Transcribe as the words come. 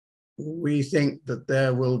we think that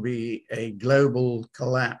there will be a global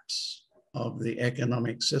collapse of the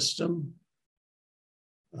economic system,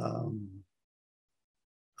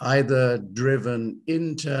 either driven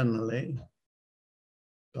internally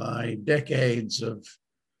by decades of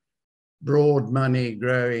broad money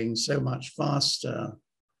growing so much faster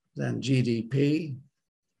than GDP,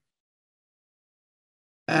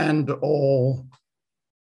 and or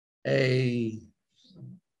a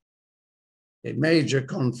major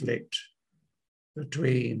conflict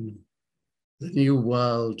between the New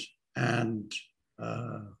World and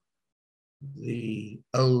the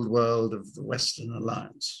old world of the Western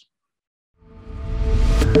Alliance.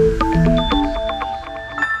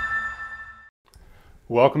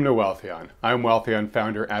 Welcome to Wealthion. I'm Wealthion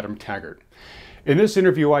founder Adam Taggart. In this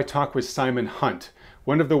interview, I talk with Simon Hunt,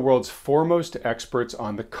 one of the world's foremost experts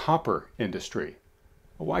on the copper industry.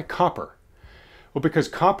 Why copper? Well, because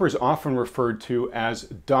copper is often referred to as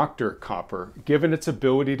Dr. Copper, given its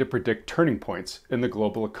ability to predict turning points in the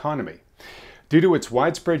global economy. Due to its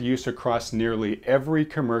widespread use across nearly every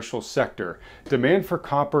commercial sector, demand for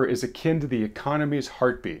copper is akin to the economy's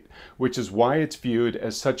heartbeat, which is why it's viewed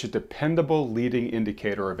as such a dependable leading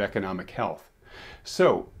indicator of economic health.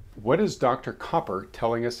 So, what is Dr. Copper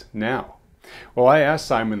telling us now? Well, I asked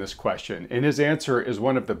Simon this question, and his answer is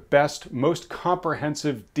one of the best, most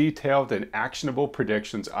comprehensive, detailed, and actionable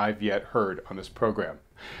predictions I've yet heard on this program.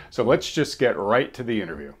 So let's just get right to the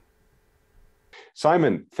interview.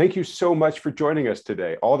 Simon, thank you so much for joining us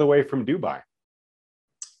today, all the way from Dubai.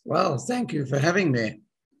 Well, thank you for having me.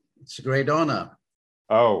 It's a great honor.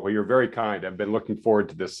 Oh, well, you're very kind. I've been looking forward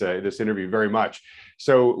to this interview very much.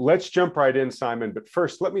 So let's jump right in, Simon. But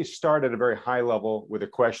first, let me start at a very high level with a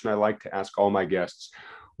question I like to ask all my guests.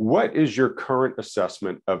 What is your current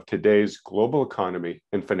assessment of today's global economy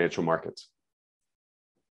and financial markets?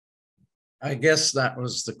 I guess that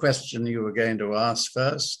was the question you were going to ask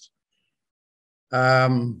first.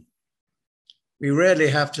 We really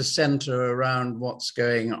have to center around what's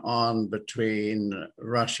going on between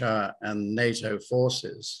Russia and NATO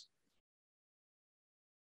forces.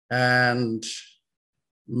 And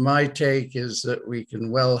my take is that we can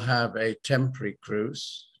well have a temporary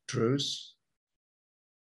truce,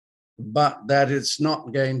 but that it's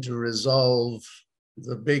not going to resolve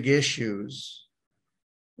the big issues,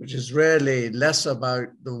 which is really less about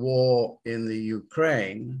the war in the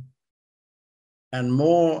Ukraine and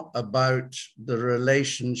more about the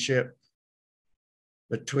relationship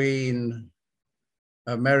between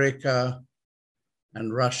America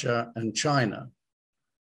and Russia and China.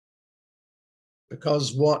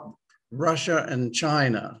 Because what Russia and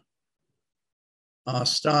China are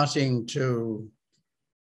starting to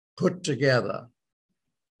put together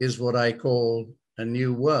is what I call a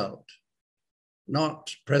new world.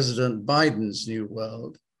 Not President Biden's new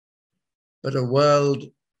world, but a world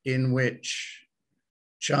in which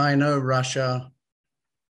China, Russia,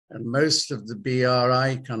 and most of the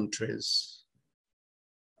BRI countries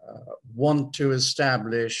want to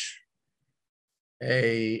establish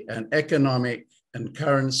an economic and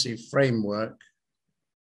currency framework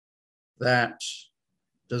that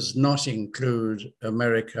does not include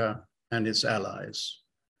America and its allies.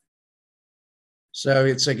 So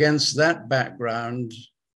it's against that background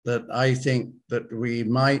that I think that we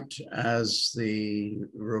might, as the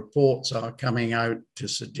reports are coming out to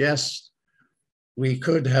suggest, we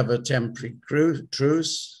could have a temporary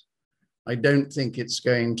truce. I don't think it's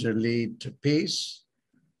going to lead to peace.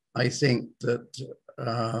 I think that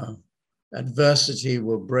adversity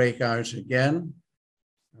will break out again,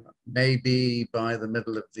 maybe by the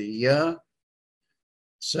middle of the year.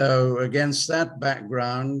 So against that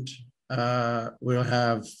background, we'll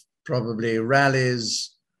have probably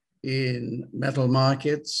rallies in metal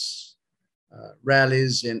markets,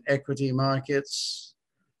 rallies in equity markets.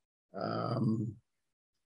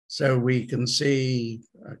 So we can see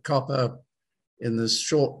copper in this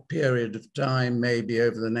short period of time, maybe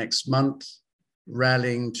over the next month,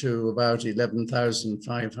 rallying to about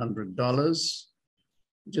 $11,500,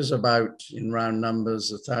 which is about, in round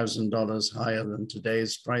numbers, $1,000 higher than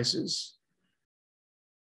today's prices.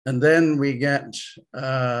 And then we get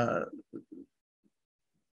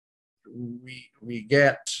we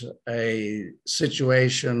get a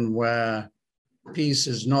situation where peace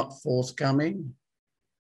is not forthcoming,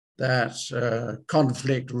 that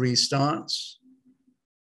conflict restarts,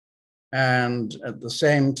 and at the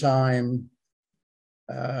same time,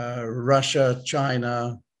 Russia,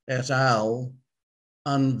 China, et al.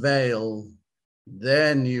 Unveil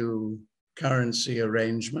their new currency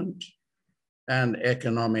arrangement and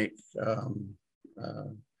economic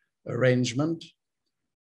arrangement.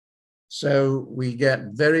 So we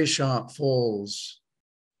get very sharp falls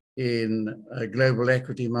in global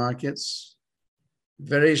equity markets,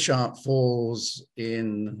 very sharp falls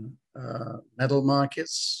in metal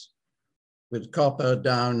markets, with copper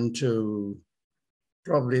down to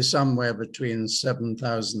probably somewhere between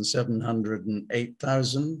 7,700 and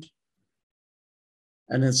 8,000.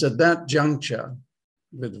 And it's at that juncture,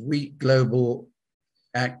 with weak global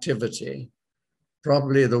activity,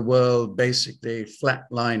 probably the world basically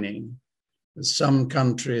flatlining, with some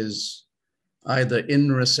countries either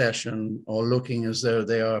in recession or looking as though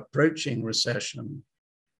they are approaching recession,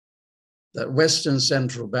 that Western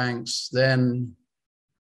central banks then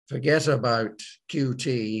forget about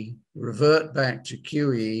QT, revert back to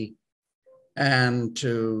QE, and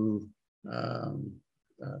to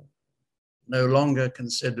no longer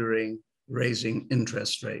considering raising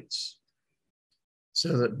interest rates.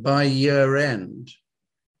 So that by year end,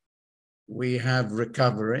 we have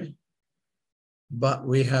recovery, but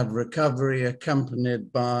we have recovery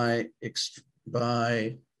accompanied by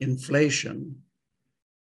inflation,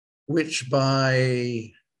 which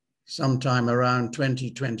by sometime around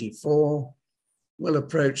 2024 will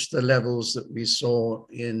approach the levels that we saw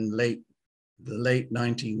in the late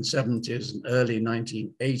 1970s and early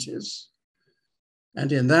 1980s.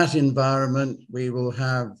 And in that environment, we will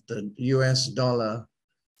have the US dollar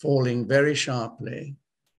falling very sharply.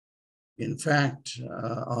 In fact,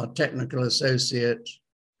 our technical associate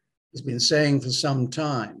has been saying for some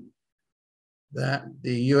time that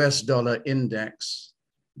the US dollar index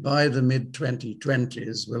by the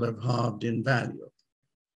mid-2020s will have halved in value.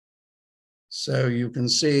 So you can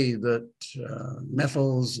see that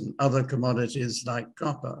metals and other commodities like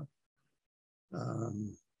copper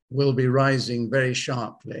will be rising very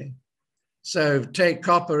sharply. So take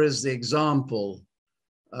copper as the example.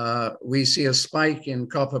 We see a spike in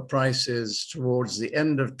copper prices towards the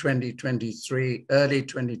end of 2023, early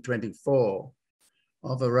 2024,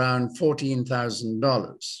 of around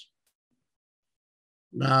 $14,000.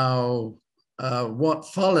 Now, what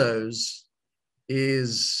follows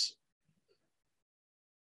is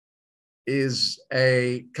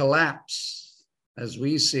a collapse, as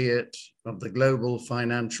we see it, of the global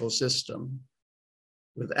financial system,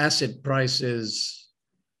 with asset prices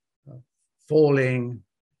falling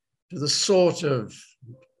to the sort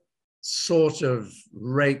of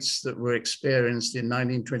rates that were experienced in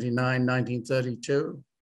 1929, 1932.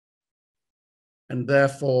 And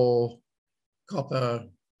therefore, copper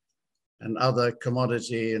and other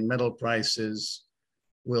commodity and metal prices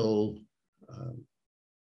will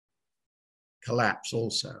collapse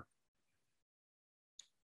also.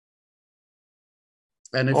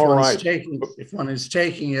 And if one is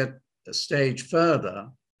taking it a stage further,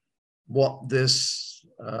 what this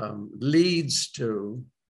leads to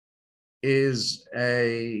is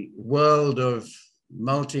a world of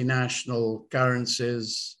multinational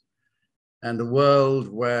currencies and a world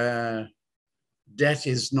where debt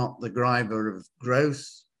is not the driver of growth,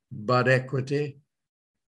 but equity.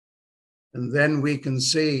 And then we can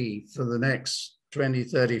see for the next 20,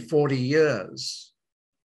 30, 40 years,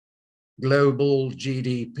 global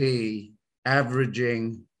GDP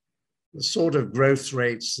averaging the sort of growth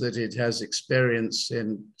rates that it has experienced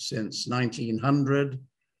since 1900,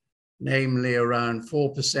 namely around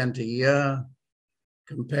 4% a year,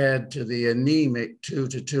 compared to the anemic 2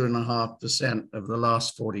 to 2.5% of the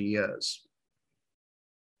last 40 years.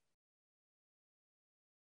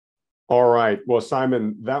 All right. Well,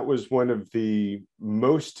 Simon, that was one of the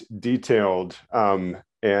most detailed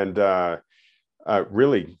and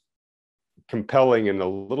really compelling in a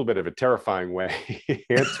little bit of a terrifying way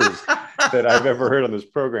answers that I've ever heard on this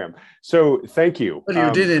program. So thank you. Well,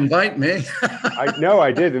 you did invite me. I know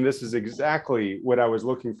I did. And this is exactly what I was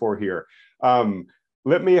looking for here.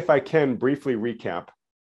 Let me, if I can, briefly recap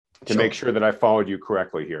to make sure that I followed you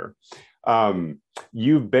correctly here.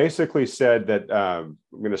 You basically said that I'm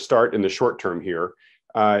going to start in the short term here,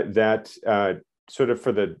 that sort of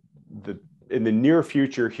for in the near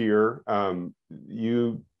future here,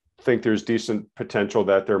 you think there's decent potential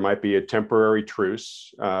that there might be a temporary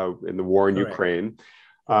truce in the war in Ukraine.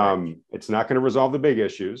 It's not going to resolve the big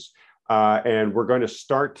issues. And we're going to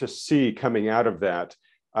start to see coming out of that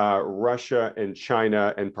Russia and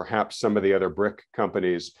China and perhaps some of the other BRIC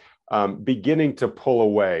companies beginning to pull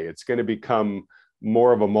away. It's going to become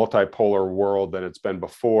more of a multipolar world than it's been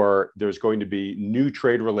before. There's going to be new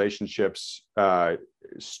trade relationships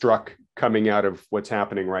struck coming out of what's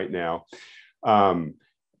happening right now.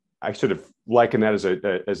 I sort of liken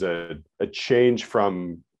that as a change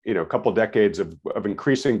from a couple decades of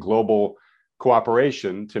increasing global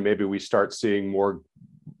cooperation to maybe we start seeing more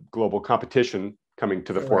global competition coming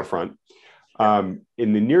to the Correct. forefront.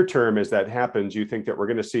 In the near term, as that happens, you think that we're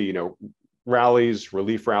going to see, rallies,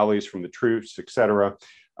 relief rallies from the troops, et cetera.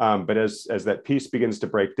 But as that peace begins to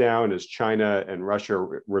break down, as China and Russia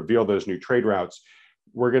reveal those new trade routes,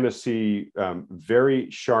 we're going to see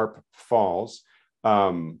very sharp falls,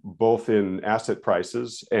 both in asset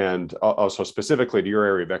prices and also specifically to your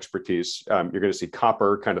area of expertise. You're going to see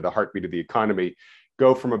copper, kind of the heartbeat of the economy,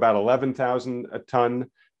 go from about 11,000 a ton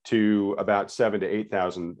to about 7,000 to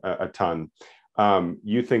 8,000 a ton.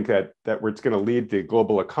 You think that it's going to lead the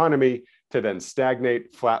global economy to then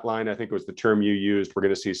stagnate, flatline, I think was the term you used. We're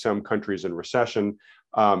going to see some countries in recession.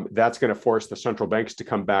 That's going to force the central banks to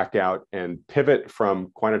come back out and pivot from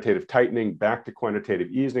quantitative tightening back to quantitative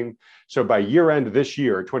easing. So by year end this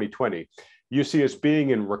year, 2020, you see us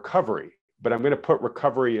being in recovery. But I'm going to put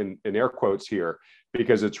recovery in air quotes here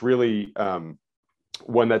because it's really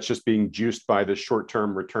one that's just being juiced by the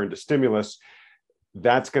short-term return to stimulus.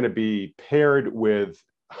 That's going to be paired with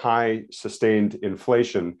high sustained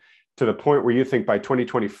inflation to the point where you think by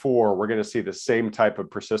 2024, we're going to see the same type of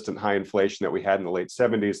persistent high inflation that we had in the late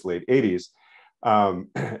 70s, late 80s.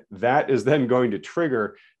 That is then going to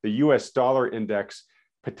trigger the US dollar index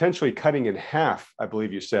potentially cutting in half, I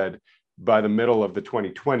believe you said, by the middle of the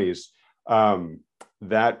 2020s.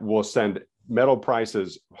 That will send metal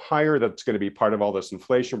prices higher. That's going to be part of all this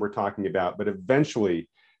inflation we're talking about. But eventually,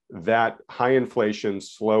 that high inflation,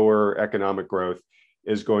 slower economic growth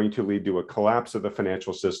is going to lead to a collapse of the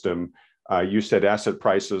financial system. You said asset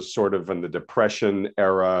prices sort of in the Depression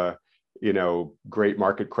era, great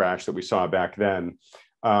market crash that we saw back then.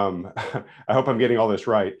 I hope I'm getting all this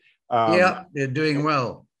right. Yeah, you're doing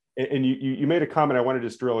well. And you made a comment I wanted to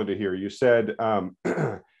just drill into here. You said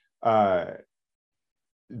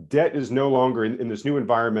debt is no longer in this new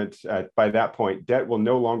environment. By that point, debt will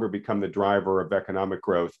no longer become the driver of economic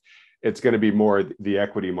growth. It's going to be more the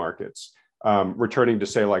equity markets, returning to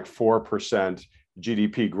say like 4%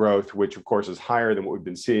 GDP growth, which of course is higher than what we've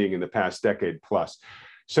been seeing in the past decade plus.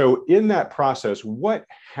 So in that process, what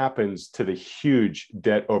happens to the huge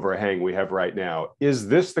debt overhang we have right now? Is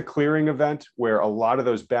this the clearing event where a lot of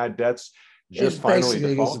those bad debts just finally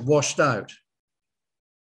default? It's washed out.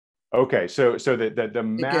 Okay, so the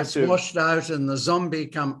massive... It gets washed out and the zombie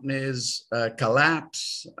companies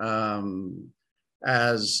collapse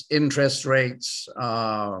as interest rates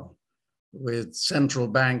are, with central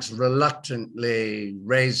banks reluctantly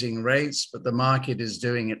raising rates, but the market is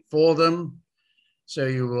doing it for them. So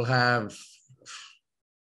you will have,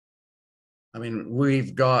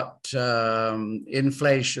 we've got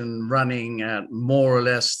inflation running at more or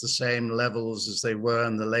less the same levels as they were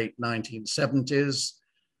in the late 1970s.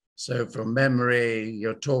 So from memory,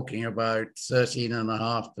 you're talking about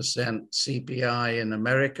 13.5% CPI in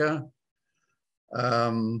America.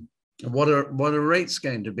 What are rates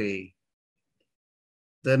going to be?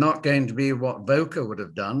 They're not going to be what Volcker would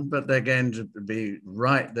have done, but they're going to be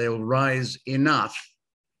right. They'll rise enough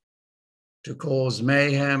to cause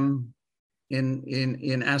mayhem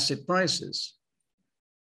in asset prices.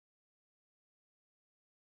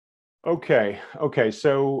 Okay.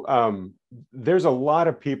 So there's a lot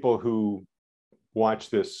of people who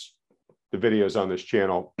watch the videos on this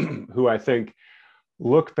channel who I think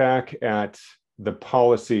look back at the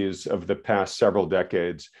policies of the past several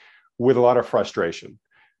decades with a lot of frustration,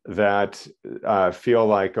 that feel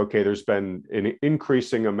like, okay, there's been an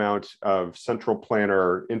increasing amount of central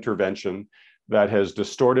planner intervention that has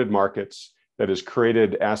distorted markets, that has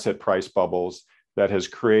created asset price bubbles, that has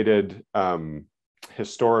created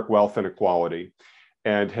historic wealth inequality,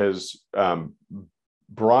 and has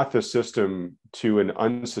brought the system to an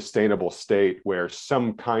unsustainable state where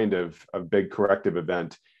some kind of big corrective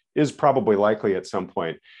event is probably likely at some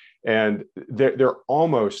point. And they're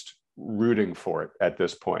almost rooting for it at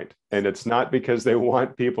this point. And it's not because they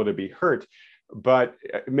want people to be hurt, but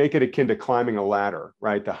make it akin to climbing a ladder,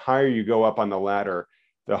 right? The higher you go up on the ladder,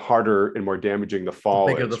 the harder and more damaging the fall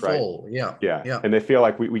is, the right? Fall. Yeah. And they feel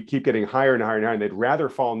like we keep getting higher and higher and higher, and they'd rather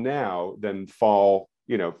fall now than fall,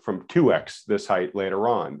 from 2x this height later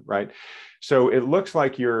on, right? So it looks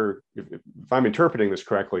like if I'm interpreting this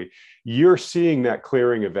correctly, you're seeing that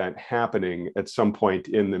clearing event happening at some point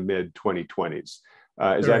in the mid 2020s.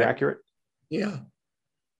 Is that accurate? Yeah.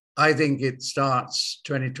 I think it starts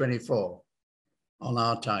 2024 on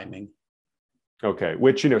our timing. Okay,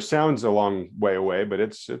 which sounds a long way away, but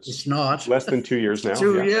it's not less than 2 years now.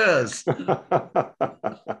 2 years.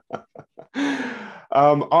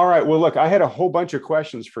 All right. Well, look, I had a whole bunch of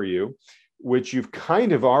questions for you, which you've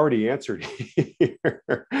kind of already answered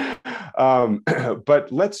here.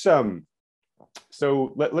 But let's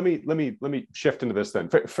so let me shift into this then.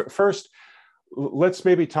 First, let's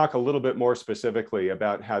maybe talk a little bit more specifically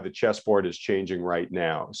about how the chessboard is changing right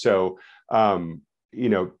now. So, you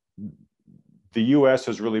know, the U.S.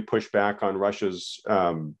 has really pushed back on Russia's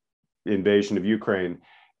invasion of Ukraine,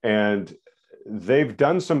 and they've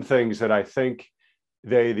done some things that I think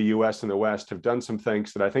the U.S. and the West have done some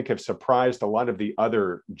things that I think have surprised a lot of the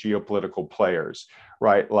other geopolitical players,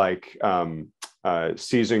 right? Like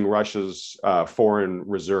seizing Russia's foreign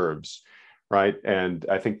reserves, right? And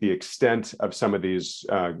I think the extent of some of these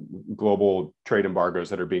global trade embargoes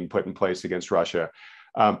that are being put in place against Russia.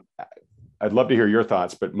 I'd love to hear your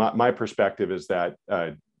thoughts, but my perspective is that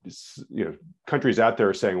you know, countries out there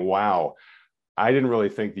are saying, "Wow, I didn't really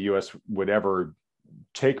think the U.S. would ever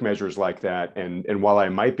take measures like that." And while I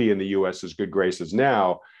might be in the U.S.'s good graces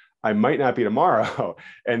now, I might not be tomorrow,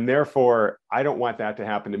 and therefore I don't want that to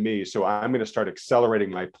happen to me. So I'm going to start accelerating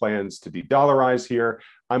my plans to de-dollarize here.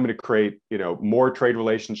 I'm going to create, you know, more trade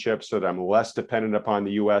relationships so that I'm less dependent upon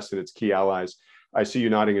the U.S. and its key allies. I see you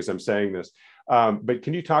nodding as I'm saying this. But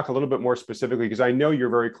can you talk a little bit more specifically, because I know you're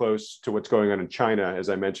very close to what's going on in China, as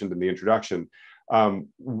I mentioned in the introduction.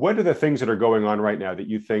 What are the things that are going on right now that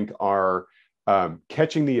you think are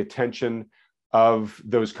catching the attention of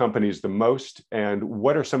those companies the most? And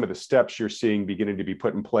what are some of the steps you're seeing beginning to be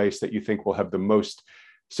put in place that you think will have the most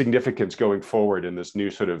significance going forward in this new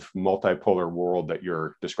sort of multipolar world that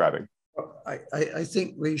you're describing? I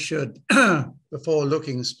think we should, before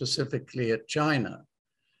looking specifically at China,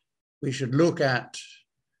 we should look at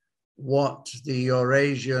what the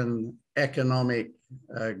Eurasian Economic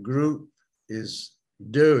Group is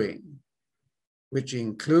doing, which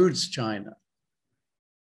includes China,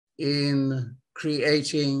 in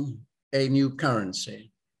creating a new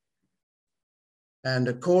currency. And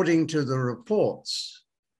according to the reports,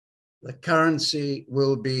 the currency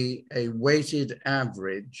will be a weighted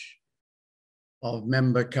average of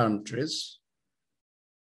member countries,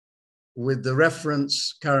 with the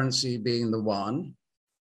reference currency being the yuan,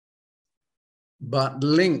 but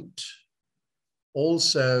linked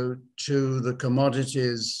also to the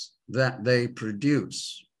commodities that they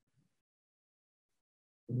produce.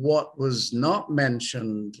 What was not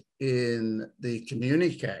mentioned in the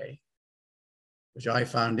communique, which I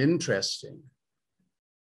found interesting,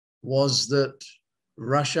 was that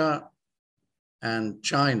Russia and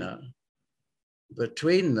China,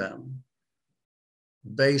 between them,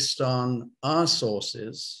 based on our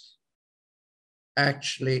sources,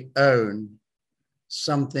 actually own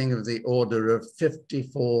something of the order of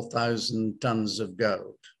 54,000 tons of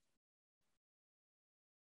gold,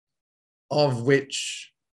 of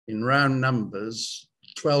which, in round numbers,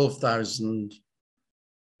 12,000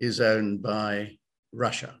 is owned by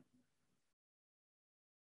Russia,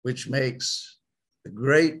 which makes a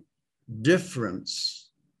great difference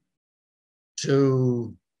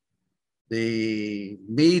to the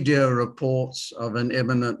media reports of an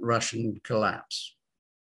imminent Russian collapse.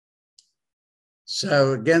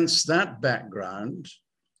 So against that background,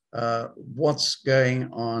 what's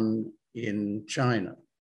going on in China?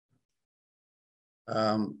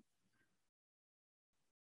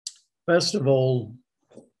 First of all,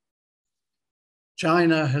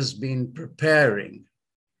 China has been preparing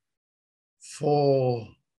for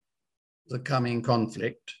the coming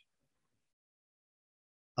conflict.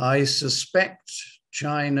 I suspect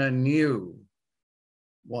China knew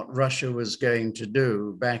what Russia was going to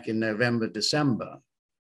do back in November, December,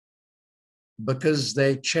 because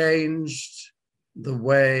they changed the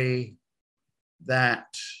way that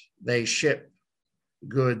they ship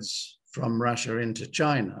goods from Russia into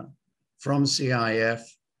China, from CIF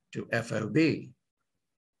to FOB,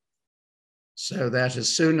 so that as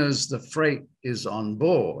soon as the freight is on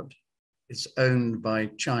board, it's owned by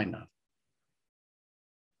China.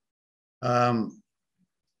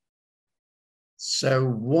 So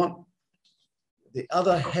what the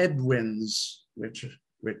other headwinds, which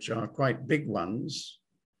are quite big ones,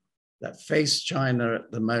 that face China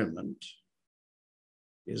at the moment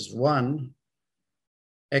is, one,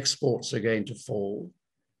 exports are going to fall.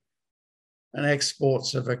 And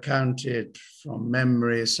exports have accounted, from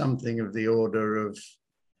memory, something of the order of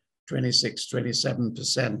 26,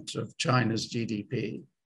 27% of China's GDP.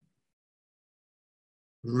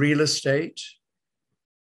 Real estate,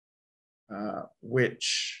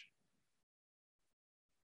 which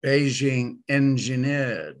Beijing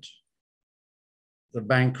engineered the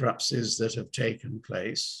bankruptcies that have taken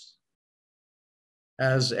place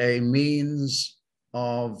as a means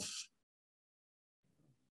of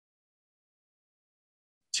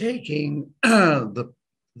taking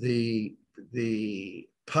the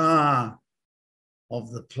power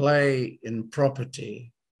of the play in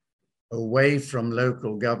property away from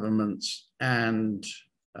local governments and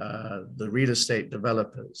the real estate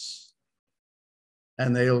developers,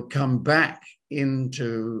 and they'll come back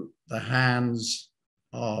into the hands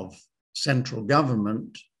of central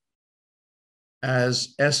government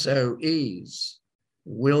as SOEs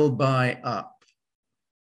will buy up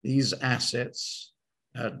these assets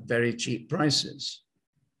at very cheap prices.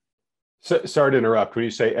 So, sorry to interrupt. When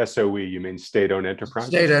you say SOE, you mean state-owned enterprises?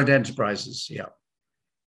 State-owned enterprises, yeah.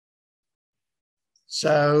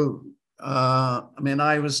 So, I mean,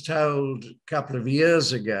 I was told a couple of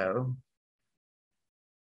years ago,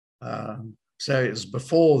 so it was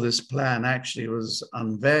before this plan actually was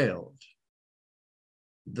unveiled,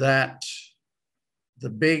 that the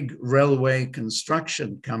big railway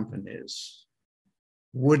construction companies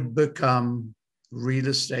would become real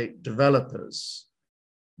estate developers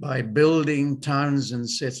by building towns and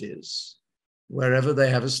cities wherever they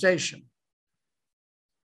have a station,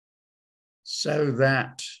 so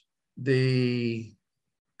that the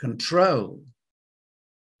control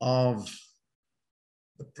of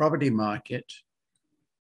the property market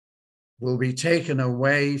will be taken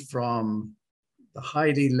away from the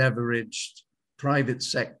highly leveraged private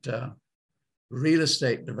sector real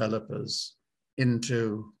estate developers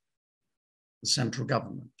into the central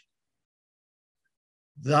government,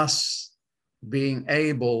 thus being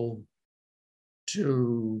able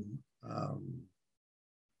to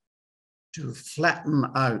flatten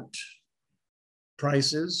out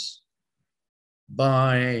prices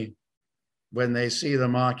by, when they see the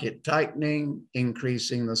market tightening,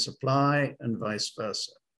 increasing the supply and vice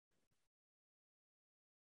versa.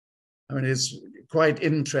 I mean, it's quite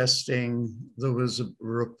interesting. There was a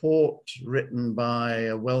report written by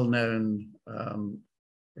a well-known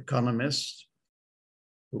economist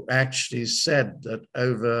who actually said that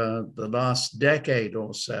over the last decade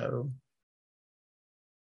or so,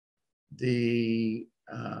 the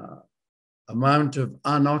amount of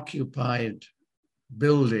unoccupied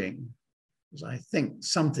building was, I think,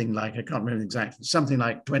 something like, I can't remember exactly, something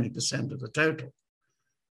like 20% of the total,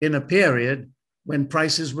 in a period when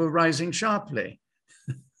prices were rising sharply.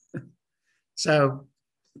 So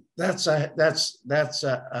that's a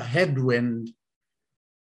headwind.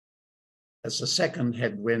 That's a second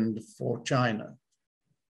headwind for China.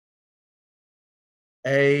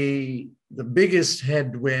 The biggest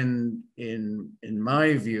headwind, in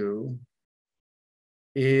my view,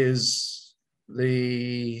 is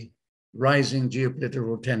the rising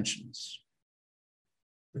geopolitical tensions.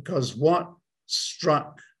 Because what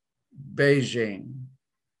struck Beijing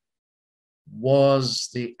was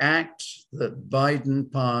the act that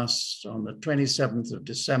Biden passed on the 27th of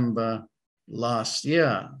December last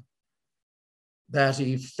year, that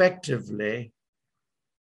effectively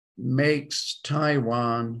makes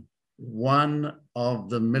Taiwan one of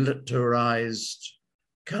the militarized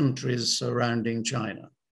countries surrounding China.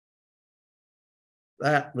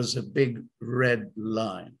 That was a big red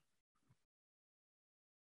line.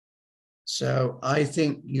 So I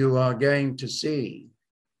think you are going to see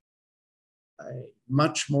a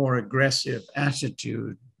much more aggressive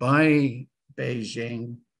attitude by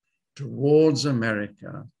Beijing towards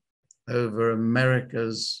America over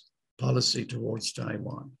America's policy towards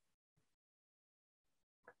Taiwan.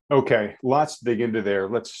 Okay, lots to dig into there.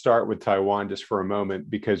 Let's start with Taiwan just for a moment,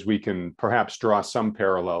 because we can perhaps draw some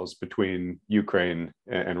parallels between Ukraine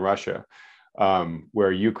and Russia,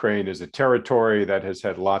 where Ukraine is a territory that has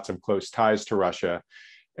had lots of close ties to Russia,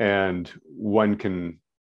 and one can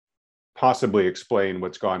possibly explain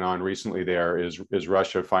what's gone on recently there is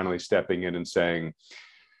Russia finally stepping in and saying,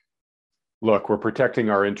 look, we're protecting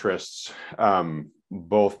our interests,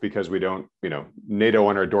 both because we don't, NATO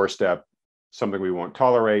on our doorstep, something we won't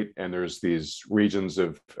tolerate, and there's these regions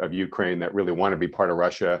of Ukraine that really want to be part of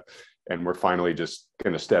Russia, and we're finally just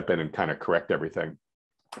going to step in and kind of correct everything.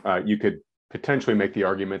 You could potentially make the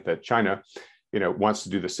argument that China, wants to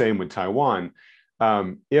do the same with Taiwan.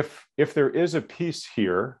 If there is a peace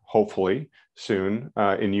here, hopefully soon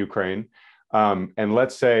in Ukraine, and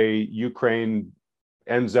let's say Ukraine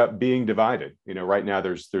ends up being divided. Right now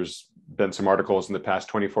there's been some articles in the past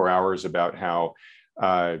 24 hours about how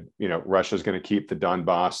Russia's going to keep the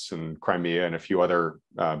Donbass and Crimea and a few other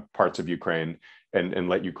parts of Ukraine and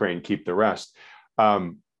let Ukraine keep the rest.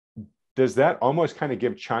 Does that almost kind of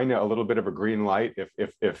give China a little bit of a green light?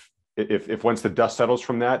 If once the dust settles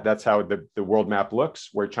from that, that's how the world map looks,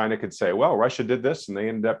 where China could say, well, Russia did this and they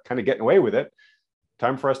ended up kind of getting away with it.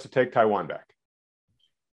 Time for us to take Taiwan back.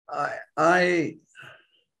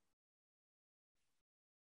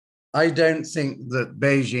 I don't think that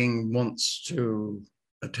Beijing wants to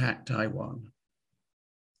attack Taiwan.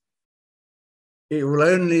 it will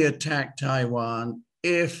only attack Taiwan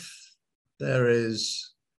if there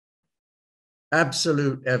is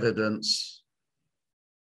absolute evidence,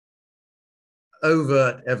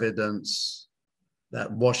 overt evidence,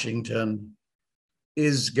 that Washington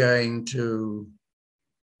is going to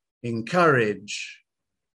encourage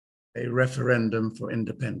a referendum for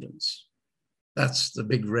independence. That's the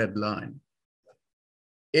big red line.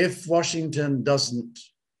 If Washington doesn't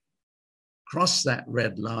cross that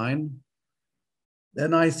red line,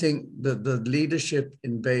 then I think that the leadership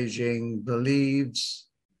in Beijing believes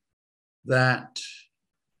that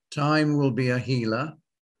time will be a healer,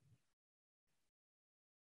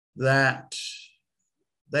 that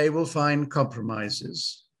they will find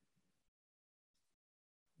compromises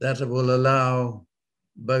that will allow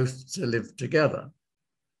both to live together.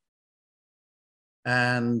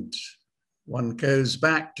 And one goes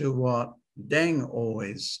back to what Deng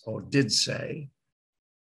always, or did say,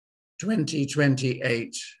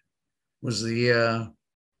 2028 was the year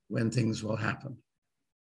when things will happen.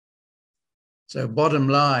 So bottom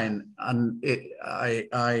line,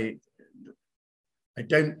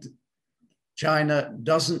 China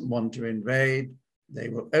doesn't want to invade. They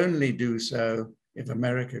will only do so if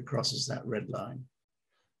America crosses that red line.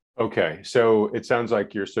 Okay, so it sounds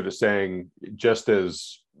like you're sort of saying, just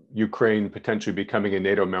as Ukraine potentially becoming a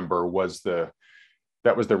NATO member was the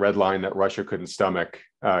red line that Russia couldn't stomach,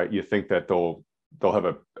 you think that they'll have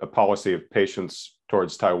a policy of patience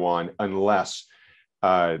towards Taiwan unless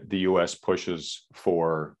the U.S. pushes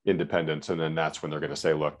for independence, and then that's when they're going to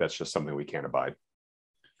say, look, that's just something we can't abide.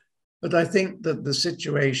 But I think that the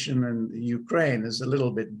situation in Ukraine is a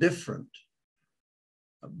little bit different,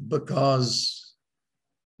 because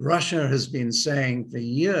Russia has been saying for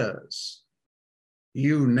years,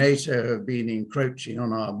 you, NATO, have been encroaching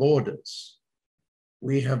on our borders.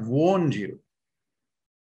 We have warned you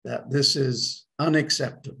that this is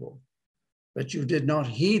unacceptable, but you did not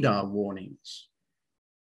heed our warnings.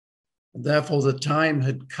 And therefore, the time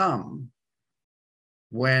had come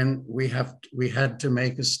when we had to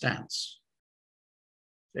make a stance.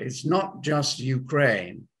 It's not just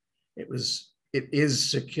Ukraine, it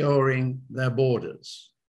is securing their borders.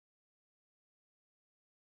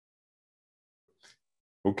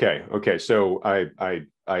 Okay. So I'm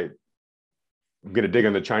going to dig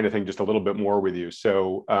on the China thing just a little bit more with you.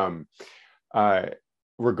 So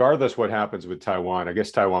regardless what happens with Taiwan, I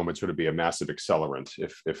guess Taiwan would sort of be a massive accelerant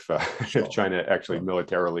if China actually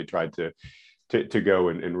militarily tried to go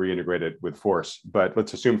and reintegrate it with force. But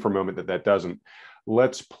let's assume for a moment that that doesn't.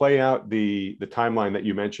 Let's play out the timeline that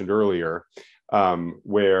you mentioned earlier,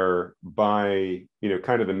 where by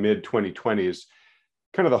kind of the mid-2020s,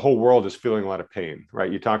 kind of the whole world is feeling a lot of pain,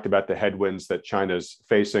 right? You talked about the headwinds that China's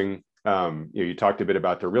facing. You talked a bit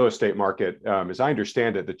about the real estate market. As I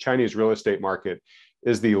understand it, the Chinese real estate market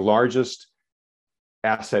is the largest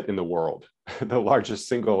asset in the world, the largest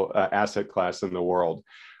single asset class in the world.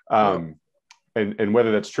 And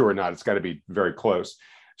whether that's true or not, it's got to be very close.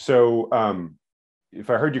 So if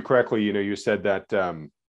I heard you correctly, you said that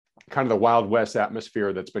kind of the Wild West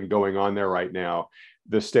atmosphere that's been going on there right now,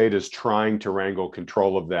 the state is trying to wrangle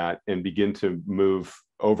control of that and begin to move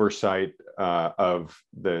oversight of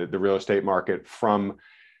the real estate market from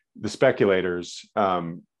the speculators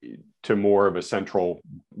to more of a central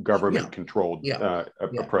government controlled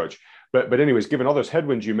approach. But anyways, given all those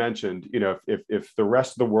headwinds you mentioned, if the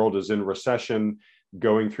rest of the world is in recession,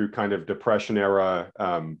 going through kind of depression era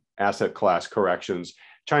asset class corrections,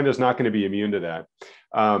 China's not going to be immune to that.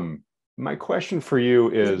 My question for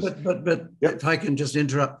you is... But if I can just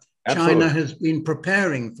interrupt, Absolutely. China has been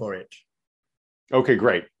preparing for it. Okay,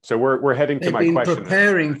 great. So we're heading to my question. They've been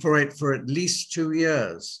preparing for it for at least 2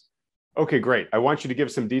 years. Okay, great. I want you to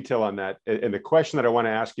give some detail on that. And the question that I want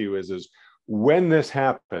to ask you is when this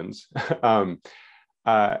happens,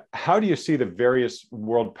 how do you see the various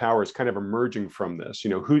world powers kind of emerging from this?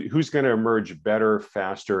 Who's going to emerge better,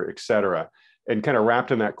 faster, et cetera? And kind of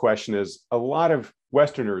wrapped in that question is a lot of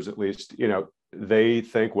Westerners, at least, they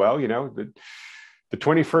think, well, the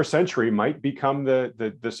 21st century might become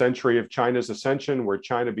the century of China's ascension, where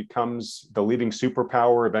China becomes the leading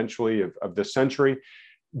superpower eventually of this century.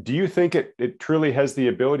 Do you think it truly has the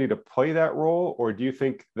ability to play that role, or do you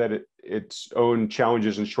think that its own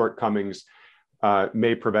challenges and shortcomings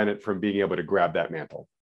may prevent it from being able to grab that mantle?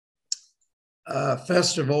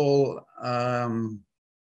 First of all,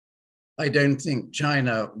 I don't think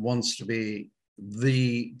China wants to be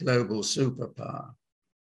the global superpower.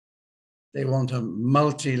 They want a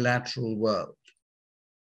multilateral world,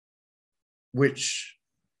 which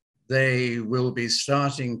they will be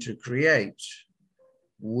starting to create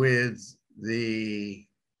with the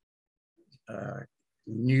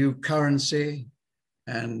new currency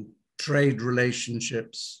and trade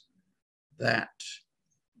relationships that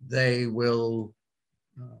they will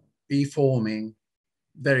be forming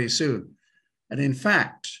very soon. And in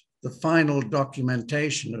fact, the final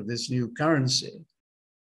documentation of this new currency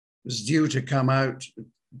was due to come out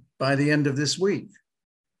by the end of this week.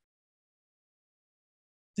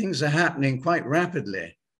 Things are happening quite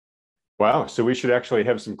rapidly. Wow, so we should actually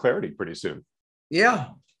have some clarity pretty soon. Yeah,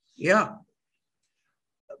 yeah.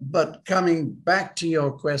 But coming back to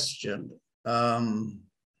your question, I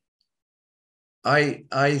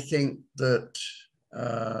think that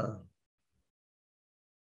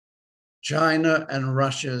China and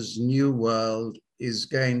Russia's new world is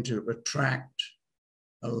going to attract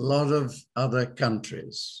a lot of other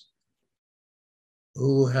countries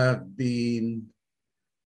who have been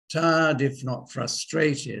tired, if not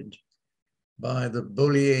frustrated, by the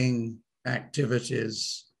bullying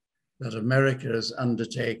activities that America has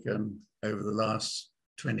undertaken over the last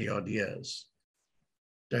 20-odd years.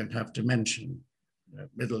 Don't have to mention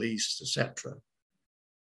Middle East, etc.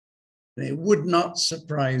 It would not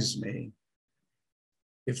surprise me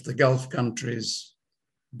if the Gulf countries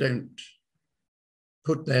don't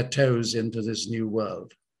put their toes into this new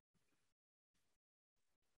world.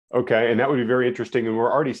 Okay, and that would be very interesting. And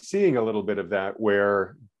we're already seeing a little bit of that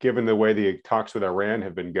where, given the way the talks with Iran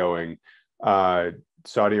have been going,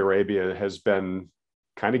 Saudi Arabia has been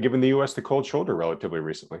kind of giving the US the cold shoulder relatively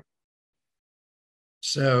recently.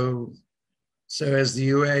 So has the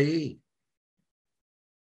UAE.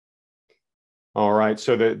 All right,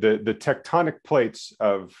 so the tectonic plates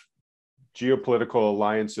of geopolitical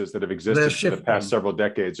alliances that have existed for the past several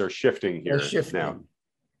decades are shifting here now.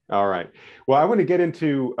 All right. Well, I want to get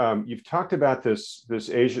into, you've talked about this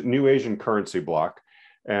new Asian currency bloc,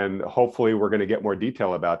 and hopefully we're going to get more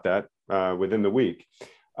detail about that within the week.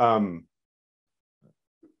 What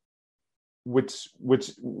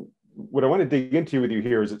I want to dig into with you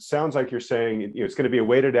here is, it sounds like you're saying it's going to be a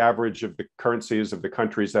weighted average of the currencies of the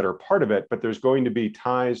countries that are part of it, but there's going to be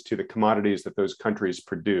ties to the commodities that those countries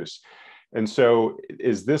produce. And so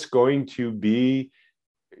is this going to be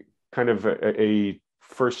kind of a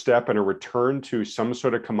first step and a return to some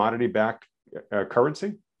sort of commodity-backed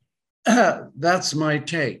currency? That's my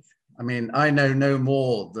take. I mean, I know no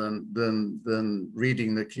more than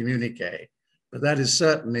reading the communique, but that is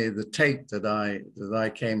certainly the take that I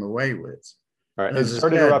came away with. All right, and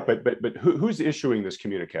sorry to interrupt, but who's issuing this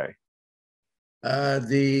communique?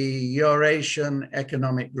 The Eurasian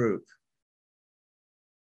Economic Group.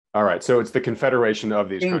 All right, so it's the confederation of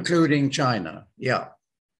these including countries. China, yeah.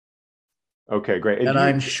 Okay, great. And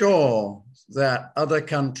I'm sure that other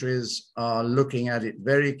countries are looking at it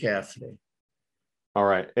very carefully. All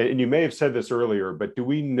right, and you may have said this earlier, but do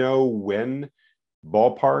we know when,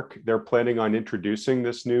 ballpark, they're planning on introducing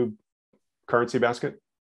this new currency basket?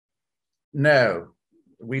 No,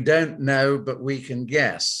 we don't know, but we can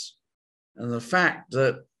guess. And the fact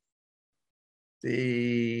that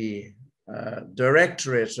the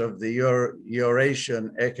directorate of the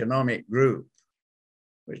Eurasian Economic Group,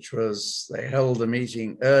 which was, they held a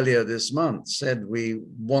meeting earlier this month, said we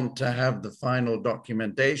want to have the final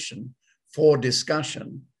documentation for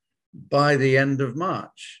discussion by the end of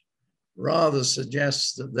March, rather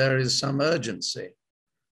suggests that there is some urgency.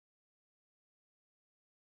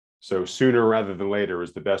 So sooner rather than later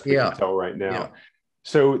is the best we can tell right now. Yeah.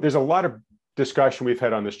 So there's a lot of discussion we've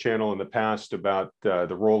had on this channel in the past about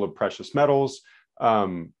the role of precious metals.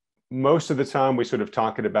 Most of the time we sort of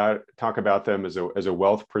talk about them as a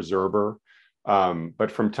wealth preserver.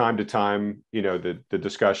 But from time to time, the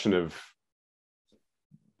discussion of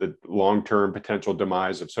the long-term potential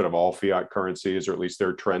demise of sort of all fiat currencies, or at least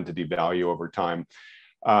their trend to devalue over time.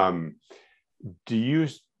 I'm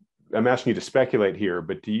asking you to speculate here,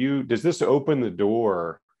 but does this open the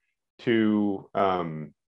door to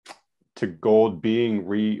gold being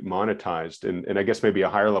remonetized? And I guess maybe a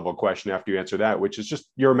higher level question after you answer that, which is just,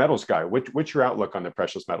 you're a metals guy. What's your outlook on the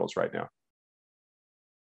precious metals right now?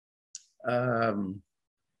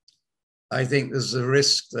 I think there's a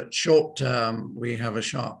risk that short term we have a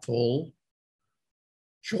sharp fall,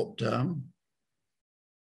 short term.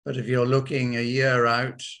 But if you're looking a year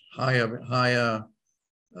out, higher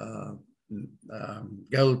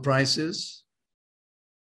gold prices.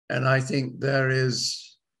 And I think there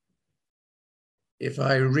is, if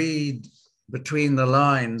I read between the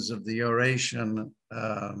lines of the Eurasian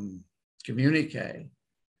communique,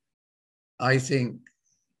 I think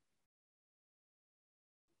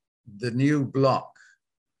the new bloc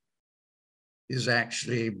is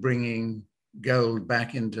actually bringing gold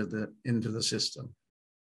back into the system.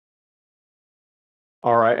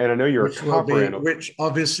 All right, and I know you're a which will copper be, analyst. which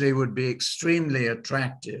obviously would be extremely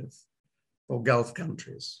attractive for Gulf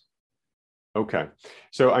countries. Okay,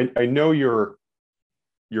 so I know you're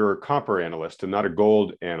a copper analyst and not a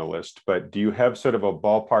gold analyst, but do you have sort of a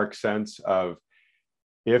ballpark sense of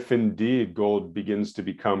if indeed gold begins to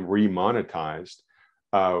become remonetized,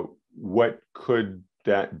 what could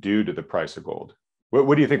that do to the price of gold?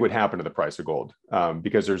 What do you think would happen to the price of gold?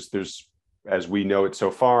 Because there's, as we know it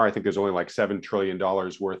so far, I think there's only like $7 trillion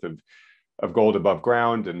worth of gold above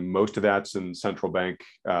ground, and most of that's in central bank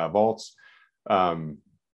vaults.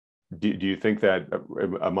 Do you think that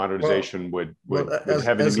a monetization would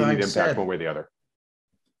have an immediate impact one way or the other?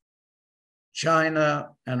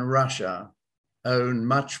 China and Russia own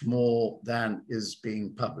much more than is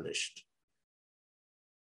being published.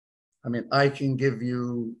 I mean, I can give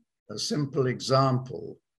you a simple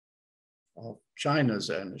example of China's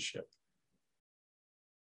ownership.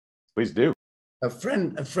 Please do. A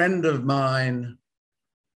friend of mine,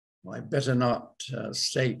 I better not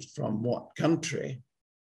state from what country,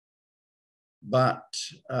 but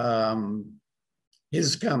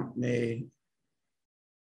his company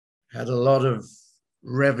had a lot of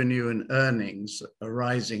revenue and earnings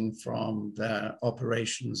arising from their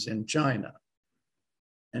operations in China.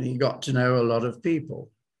 And he got to know a lot of people,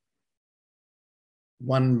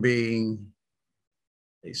 one being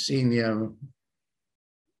a senior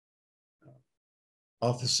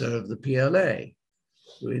officer of the PLA,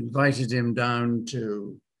 who invited him down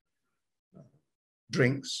to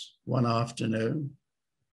drinks one afternoon.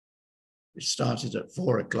 It started at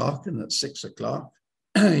 4 o'clock, and at 6 o'clock,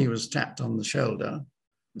 he was tapped on the shoulder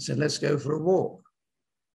and said, "Let's go for a walk."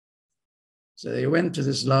 So they went to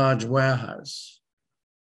this large warehouse.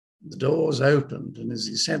 The doors opened, and as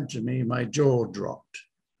he said to me, my jaw dropped,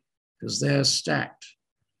 because they're stacked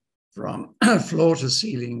from floor to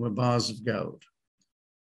ceiling were bars of gold.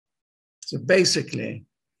 So basically,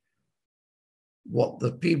 what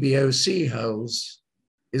the PBOC holds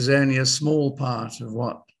is only a small part of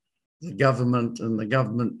what the government and the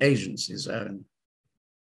government agencies own.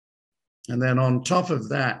 And then on top of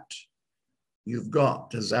that, you've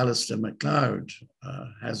got, as Alistair MacLeod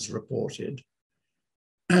has reported,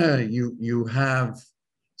 you have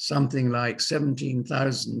something like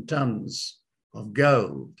 17,000 tons of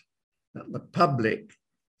gold that the public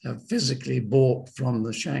have physically bought from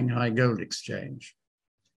the Shanghai Gold Exchange.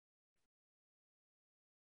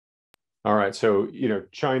 All right. So,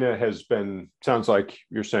 China has been, sounds like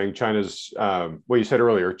you're saying China's, well, you said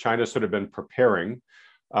earlier, China's sort of been preparing,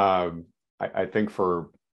 I think, for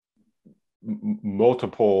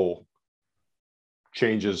multiple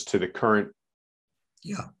changes to the current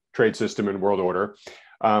trade system and world order.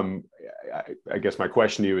 I guess my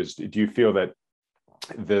question to you is, do you feel that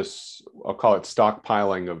this, I'll call it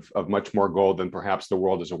stockpiling of much more gold than perhaps the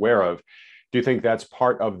world is aware of, do you think that's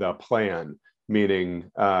part of the plan? Meaning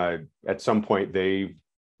at some point they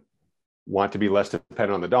want to be less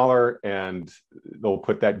dependent on the dollar, and they'll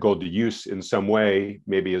put that gold to use in some way,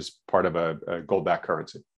 maybe as part of a gold-backed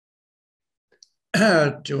currency?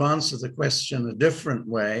 To answer the question a different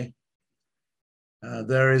way,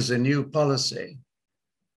 there is a new policy,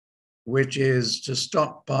 which is to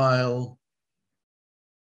stockpile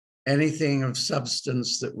anything of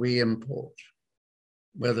substance that we import,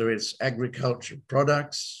 whether it's agricultural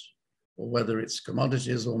products or whether it's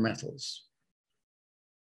commodities or metals.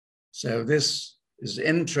 So this is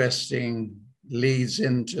interesting, leads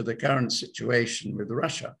into the current situation with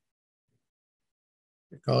Russia,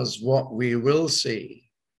 because what we will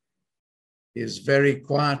see is very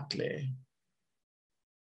quietly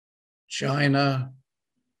China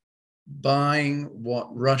buying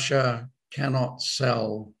what Russia cannot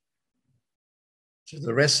sell to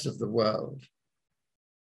the rest of the world.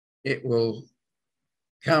 It will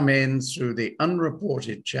come in through the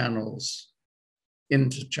unreported channels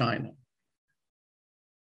into China.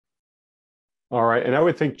 All right. And I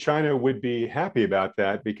would think China would be happy about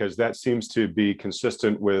that, because that seems to be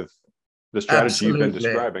consistent with the strategy you've been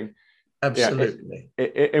describing. Absolutely.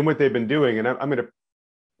 Yeah, and what they've been doing. And I'm going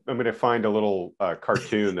to find a little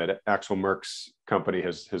cartoon that Axel Merck's company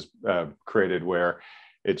has created, where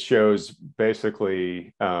it shows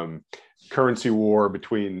basically currency war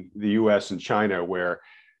between the US and China, where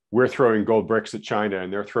we're throwing gold bricks at China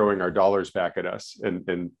and they're throwing our dollars back at us. And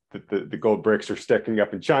the gold bricks are stacking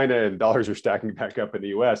up in China and dollars are stacking back up in the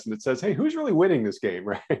US. And it says, hey, who's really winning this game,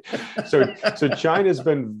 right? So China's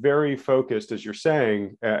been very focused, as you're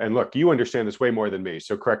saying. And look, you understand this way more than me,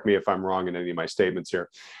 so correct me if I'm wrong in any of my statements here.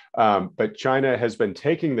 But China has been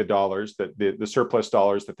taking the dollars, that the surplus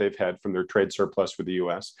dollars that they've had from their trade surplus with the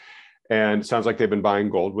US, And it sounds like they've been buying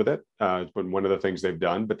gold with it. It's been one of the things they've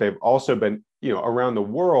done, but they've also been, around the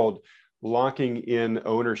world, locking in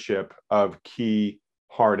ownership of key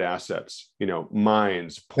hard assets,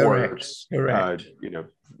 mines, ports, Correct.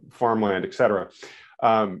 farmland, et cetera.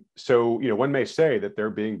 So, one may say that they're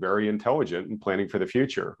being very intelligent and planning for the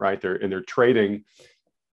future, right? They're trading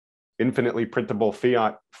infinitely printable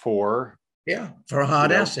fiat for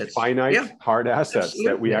hard assets, finite hard assets.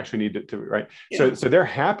 Absolutely. That we actually need to right. So they're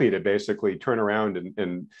happy to basically turn around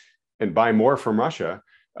and buy more from Russia.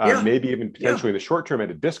 Maybe even potentially in the short term at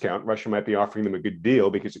a discount. Russia might be offering them a good deal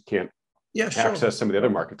because it can't access some of the other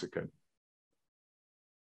markets it could.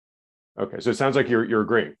 Okay, so it sounds like you're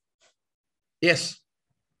agreeing. Yes.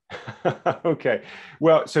 Okay.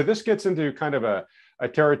 Well, so this gets into kind of a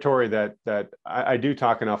territory that I do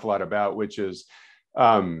talk an awful lot about, which is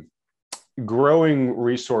growing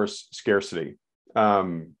resource scarcity.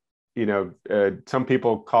 Some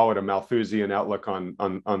people call it a Malthusian outlook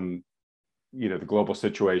on the global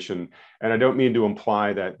situation, and I don't mean to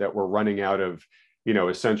imply that we're running out of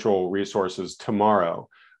essential resources tomorrow,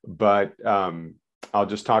 but I'll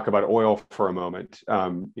just talk about oil for a moment.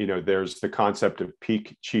 There's the concept of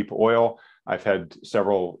peak cheap oil. I've had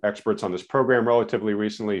several experts on this program relatively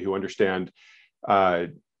recently who understand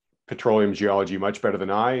petroleum geology much better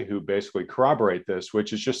than I, who basically corroborate this,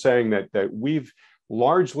 which is just saying that we've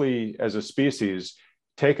largely, as a species,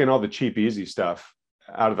 taken all the cheap, easy stuff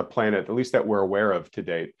out of the planet, at least that we're aware of to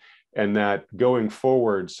date, and that going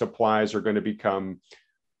forward, supplies are going to become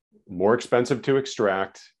more expensive to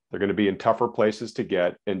extract. They're going to be in tougher places to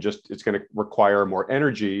get, and it's going to require more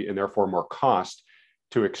energy and therefore more cost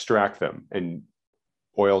to extract them. And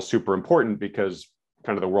oil is super important because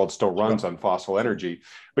kind of the world still runs on fossil energy,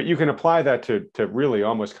 but you can apply that to really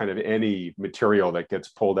almost kind of any material that gets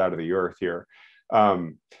pulled out of the earth here.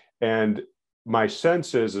 And my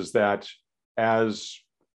sense is that as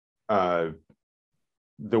the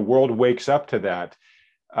world wakes up to that,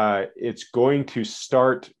 it's going to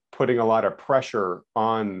start putting a lot of pressure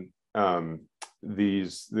on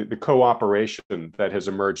the cooperation that has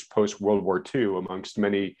emerged post World War II amongst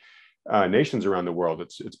many nations around the world.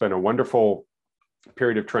 It's been a wonderful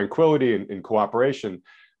period of tranquility and cooperation,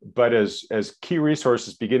 but as key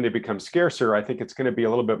resources begin to become scarcer, I think it's going to be a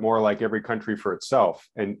little bit more like every country for itself.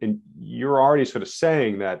 And you're already sort of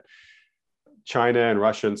saying that China and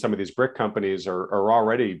Russia and some of these BRIC companies are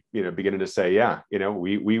already, beginning to say,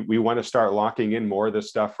 we want to start locking in more of this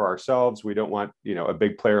stuff for ourselves. We don't want, a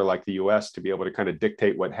big player like the US to be able to kind of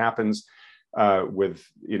dictate what happens with,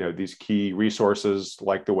 these key resources,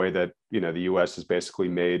 like the way that, the US has basically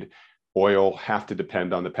made oil have to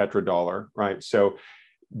depend on the petrodollar, right? So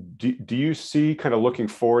do you see, kind of looking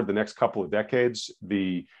forward the next couple of decades,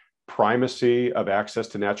 the primacy of access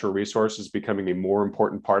to natural resources becoming a more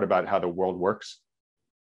important part about how the world works?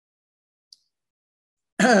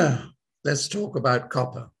 Let's talk about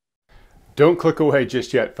copper. Don't click away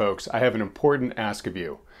just yet, folks. I have an important ask of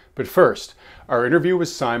you. But first, our interview with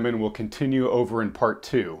Simon will continue over in part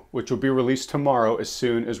 2, which will be released tomorrow as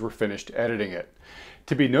soon as we're finished editing it.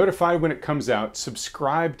 To be notified when it comes out,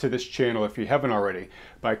 subscribe to this channel if you haven't already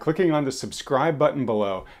by clicking on the subscribe button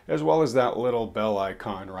below, as well as that little bell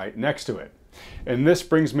icon right next to it. And this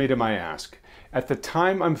brings me to my ask. At the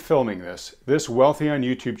time I'm filming this Wealthion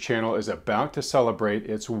YouTube channel is about to celebrate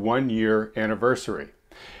its 1-year anniversary.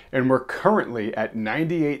 And we're currently at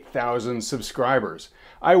 98,000 subscribers.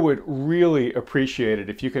 I would really appreciate it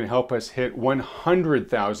if you can help us hit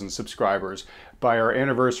 100,000 subscribers by our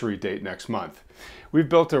anniversary date next month. We've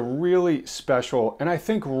built a really special and I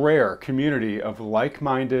think rare community of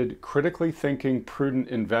like-minded, critically thinking, prudent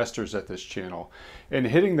investors at this channel. And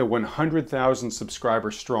hitting the 100,000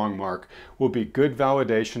 subscriber strong mark will be good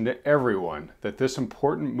validation to everyone that this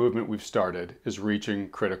important movement we've started is reaching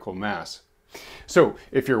critical mass. So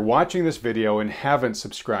if you're watching this video and haven't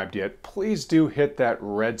subscribed yet, please do hit that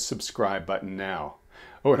red subscribe button now.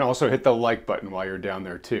 Oh, and also hit the like button while you're down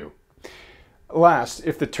there too. Last,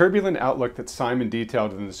 if the turbulent outlook that Simon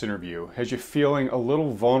detailed in this interview has you feeling a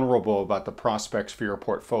little vulnerable about the prospects for your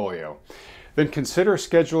portfolio, then consider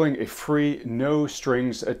scheduling a free, no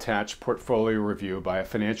strings attached portfolio review by a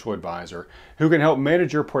financial advisor who can help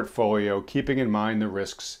manage your portfolio, keeping in mind the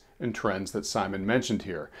risks and trends that Simon mentioned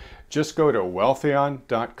here. Just go to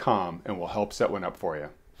wealthion.com and we'll help set one up for you.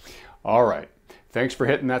 All right. Thanks for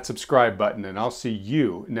hitting that subscribe button, and I'll see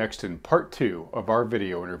you next in part 2 of our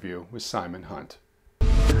video interview with Simon Hunt.